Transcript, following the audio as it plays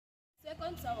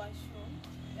welcome to our show.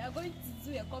 We are going to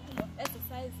do a couple of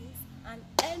exercises and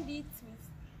end it with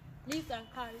lift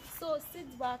and carry. So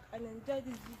sit back and enjoy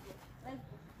this video. Let's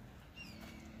go.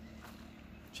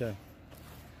 Sure.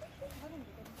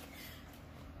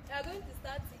 We are going to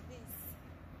start with this.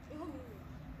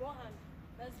 One hand.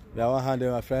 Let's go. Yeah, one hand,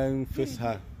 my friend, face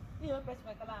her.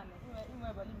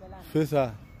 Face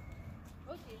her.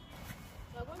 Okay.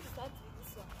 We are going to start with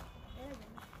this one.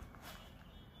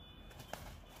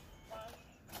 One,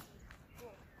 two, go.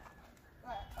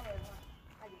 Alright, one.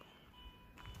 Again.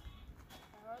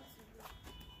 One, two,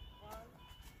 one,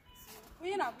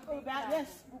 two. Yes,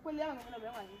 we will learn when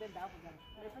we get down.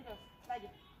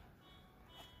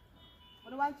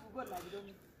 But one to go like we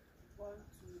don't. One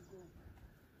to go.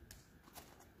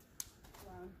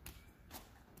 One, two,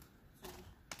 three,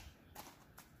 4,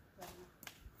 5, 6, 7, 8,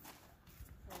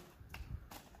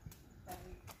 9,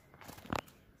 10,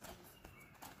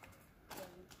 11,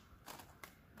 12,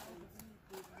 13,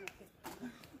 14, 15,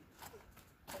 16,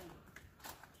 17,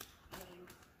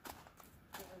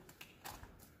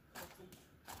 18, 19, 20.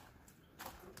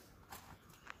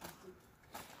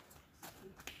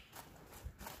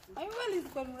 I'm well is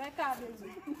going to record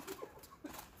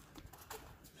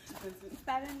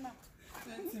starting now.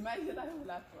 20, my head I will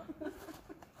laugh.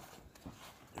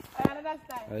 Another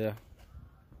time. Yeah.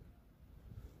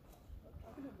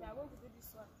 We are going to do this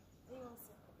one. Hang on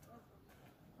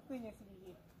a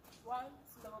second. One,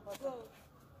 two, go.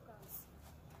 Count.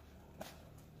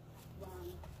 1,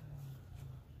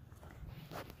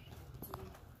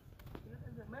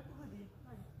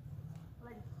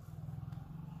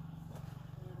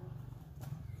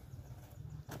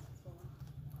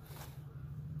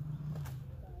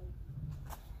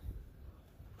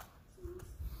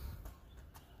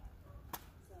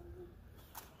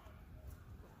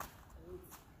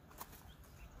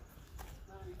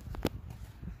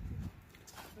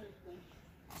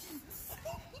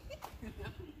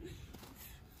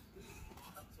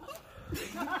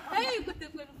 Hey,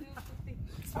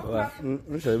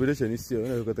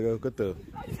 good.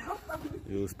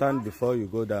 You stand before you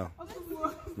go down.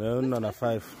 No, no,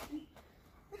 5.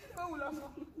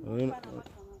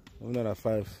 No,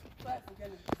 5.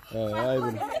 I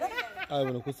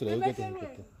will not consider you getting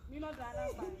it.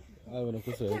 I will not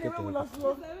consider you getting it. Let's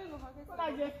go.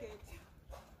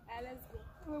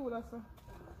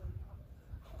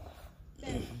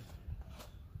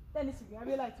 10 is I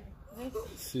realize you.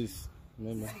 6.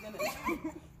 Remember.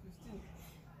 15.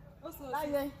 Also,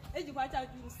 age you watch out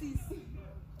you 6.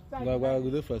 Go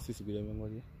there for 6.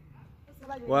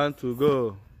 1 to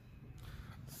go.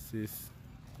 6.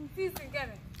 6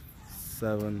 again.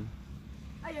 7.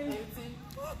 18.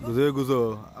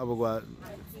 Go. Abogwa.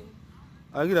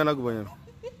 I get another one. 20.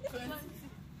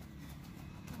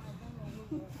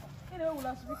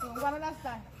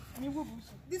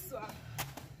 This one.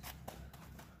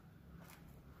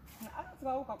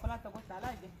 One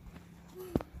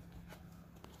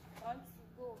to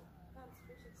go.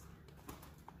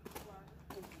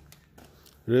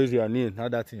 Raise your knee. How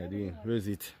that thing you're doing? Raise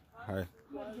it high.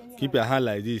 Keep your hand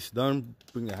like this. Don't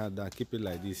bring your hand down. Keep it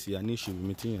like this. Your knee should be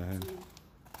meeting your hand.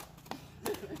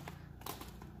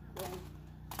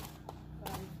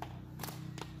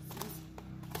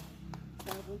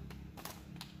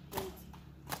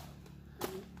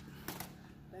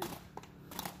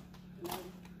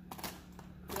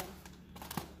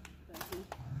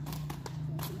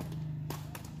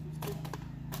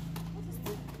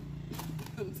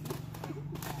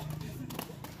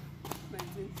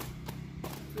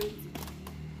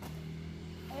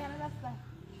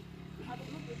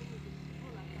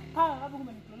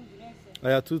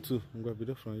 2. I'm going to be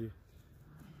there from you.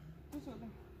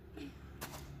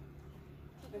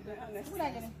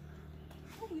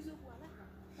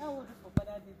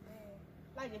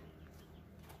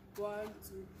 One,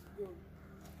 two, go.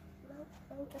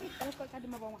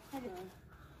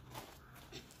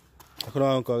 I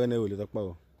couldn't call any way to talk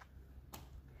about.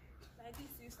 Like this,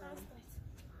 you start straight.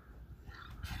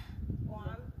 1 to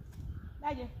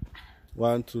go.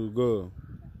 1 to go. 1,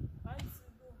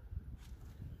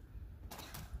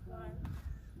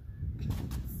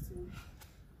 2,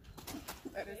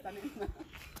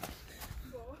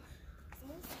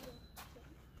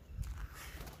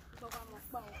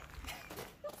 4.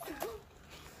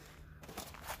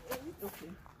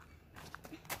 Okay.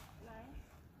 9,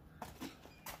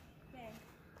 10,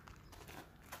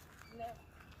 11,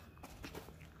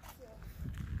 12,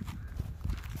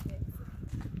 13,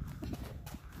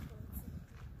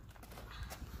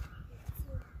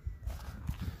 14,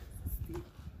 15,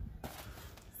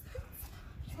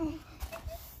 16,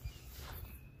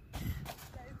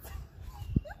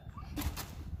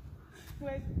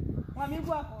 Wait. Mommy,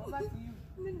 work over to you.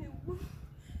 Okay.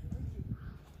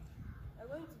 I'm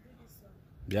going to do this one.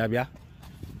 Bia bia.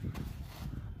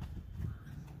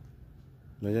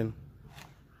 Imagine.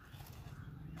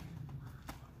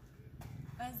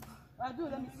 Let's go. I do,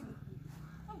 let me see.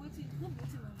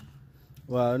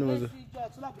 Wow, no me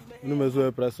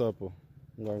press up.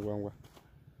 Ngwa.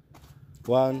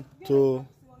 1, 2.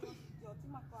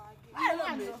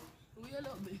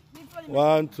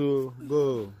 1, 2,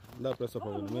 go. That press up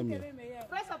again.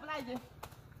 Press up like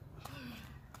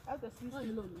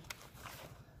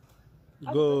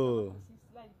Go.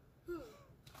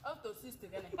 Up to 60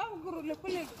 again. Let's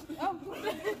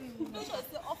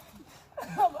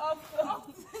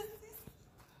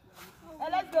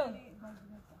go.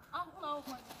 I'm going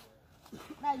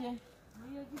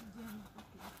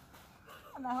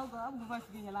to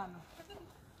get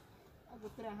I'll go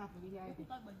 3.5 here.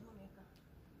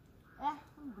 Yeah,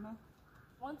 I'm gonna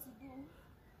Want to do?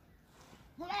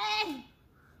 Hey!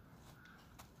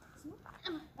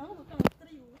 I'm going to come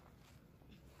 3.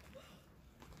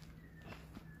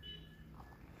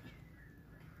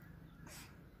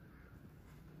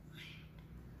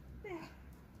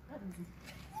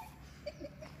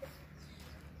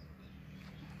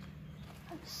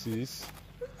 Six.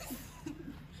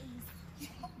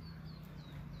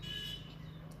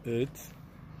 8.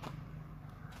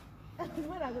 When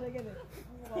am I gonna get it?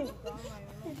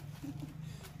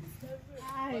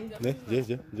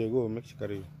 Yeah, go make she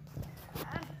carry you.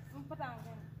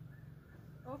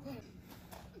 Okay.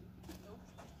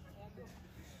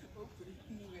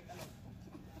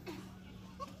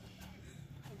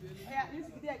 Yeah, this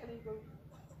is the idea.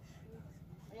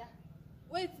 Yeah.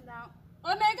 Wait now.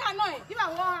 Oh, no, no, give me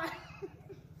one.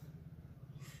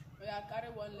 Yeah, carry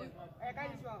one leg up. I carry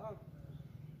this one up.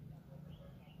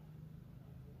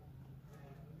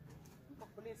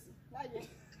 Police.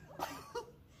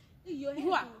 Your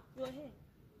hair. Your hair.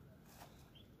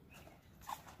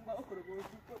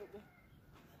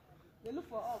 They look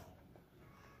for up.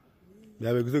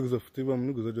 Yeah, we go to Tibam,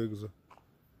 no go to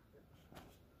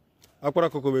Aquara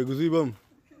Coco, we go to Tibam.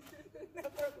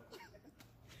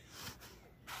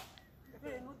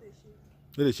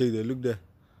 They shake, they look there.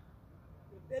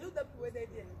 They look up where they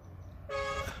did.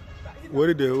 Where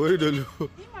did they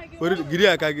look? Where did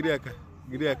Giriaka?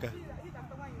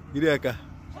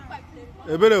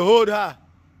 You better hold her.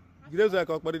 Give us a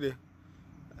cock, what did they?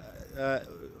 I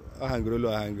hang,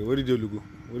 where did you look?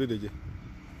 Where did they?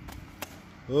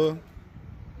 Oh,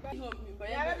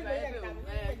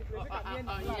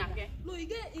 No, you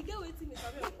get waiting me for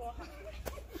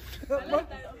her.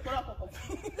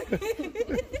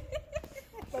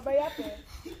 Baba yape.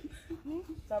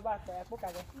 Sabata ya poka.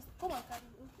 Come on, carry.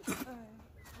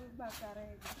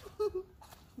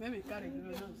 Maybe carry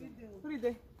you. Free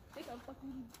day. Take a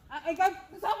fucking. I got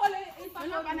someone I'm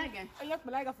not gonna again. I yak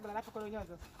malaga for la pokolo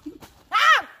nyozo.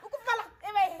 Ah! Ukufala.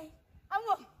 Ebe.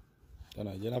 Amgo.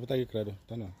 Tana, je na pata ki credo,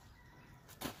 tana.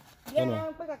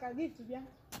 Yeah, peka ka gift bien.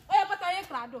 Eh, pata ye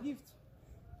crado. Gift.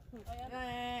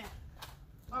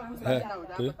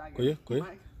 Koye.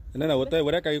 Nana, what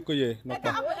I can koye. No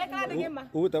pa.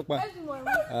 Uta pa.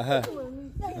 Aha.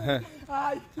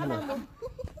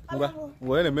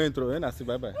 We're in the main throw, and I say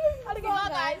bye bye. Well,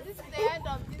 guys, this is the end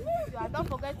of this video. Don't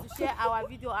forget to share our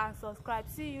video and subscribe.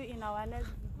 See you in our next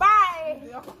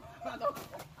video. Bye.